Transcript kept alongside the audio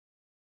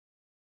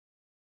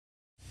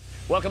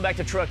Welcome back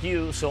to Truck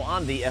U. So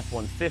on the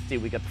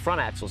F-150, we got the front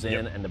axles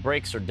in and the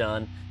brakes are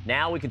done.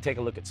 Now we can take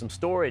a look at some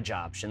storage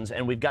options,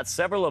 and we've got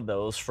several of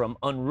those from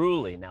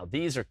Unruli. Now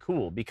these are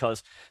cool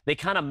because they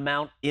kind of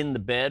mount in the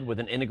bed with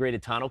an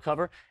integrated tonneau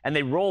cover, and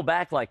they roll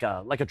back like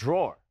a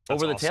drawer.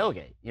 That's over the awesome.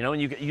 tailgate, you know,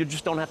 and you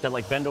just don't have to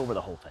like bend over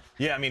the whole thing.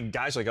 Yeah, I mean,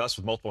 guys like us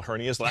with multiple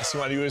hernias, last thing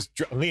you want to do is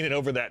lean it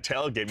over that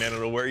tailgate, man.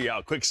 It'll wear you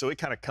out quick. So it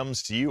kind of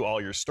comes to you,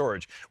 all your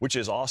storage, which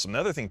is awesome. The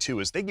other thing, too,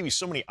 is they give you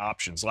so many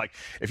options. Like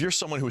if you're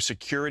someone whose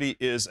security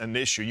is an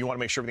issue, you want to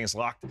make sure everything's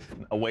locked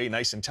away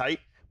nice and tight.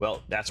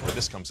 Well, that's where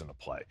this comes into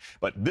play.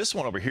 But this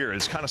one over here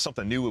is kind of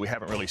something new we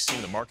haven't really seen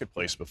in the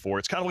marketplace before.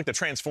 It's kind of like the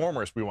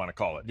Transformers, we want to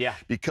call it. Yeah.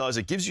 Because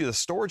it gives you the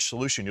storage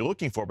solution you're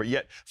looking for, but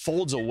yet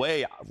folds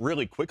away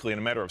really quickly in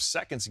a matter of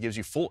seconds. It gives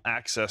you full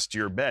access to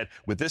your bed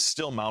with this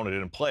still mounted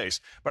in place.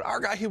 But our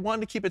guy, he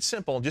wanted to keep it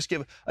simple and just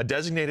give a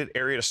designated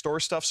area to store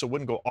stuff so it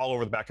wouldn't go all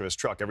over the back of his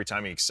truck every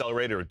time he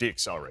accelerated or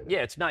deaccelerated. Yeah,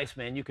 it's nice,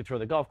 man. You could throw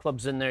the golf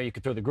clubs in there. You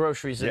could throw the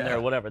groceries in there,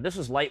 whatever. This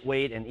is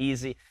lightweight and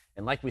easy.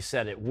 And like we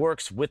said, it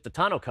works with the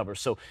tonneau cover.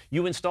 So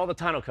you install the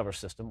tonneau cover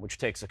system, which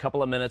takes a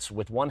couple of minutes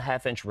with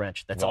 1/2-inch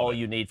wrench. That's all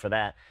you need for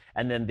that.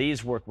 And then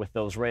these work with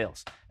those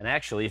rails. And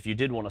actually, if you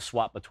did want to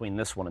swap between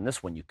this one and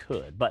this one, you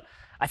could. But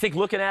I think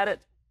looking at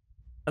it,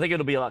 I think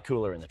it'll be a lot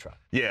cooler in the truck.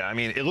 Yeah, I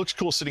mean, it looks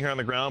cool sitting here on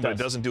the ground, but it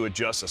doesn't do it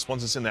justice.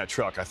 Once it's in that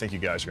truck, I think you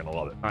guys are going to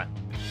love it. All right.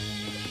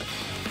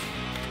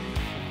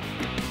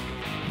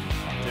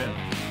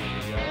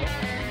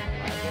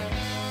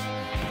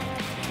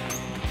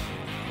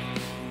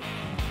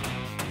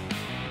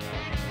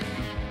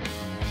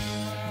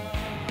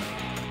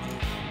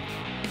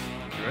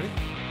 You ready?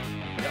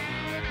 Yep.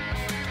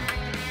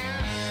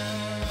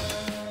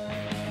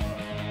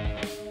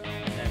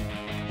 And then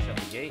shut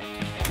the gate.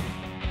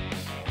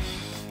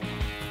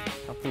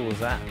 How cool is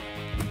that?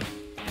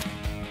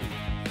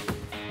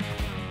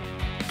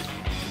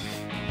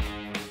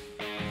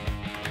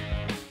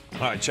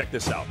 All right, check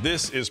this out.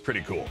 This is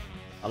pretty cool.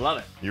 I love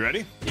it. You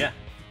ready? Yeah.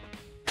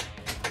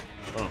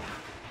 Boom.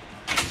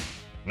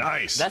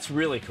 Nice. That's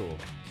really cool.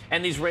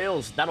 And these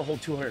rails, that'll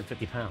hold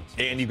 250 pounds.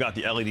 And you've got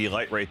the LED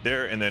light right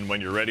there, and then when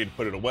you're ready to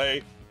put it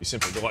away, you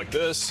simply go like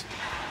this,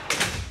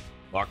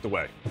 locked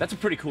away. That's a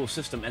pretty cool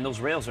system, and those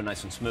rails are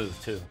nice and smooth,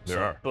 too. They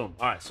So, are. Boom.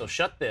 All right, so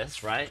shut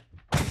this, right?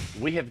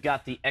 We have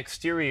got the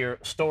exterior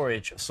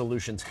storage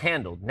solutions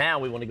handled. Now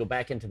we want to go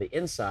back into the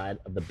inside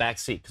of the back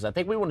seat, because I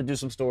think we want to do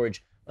some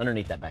storage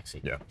underneath that back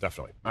seat. Yeah,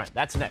 definitely. All right,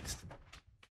 that's next.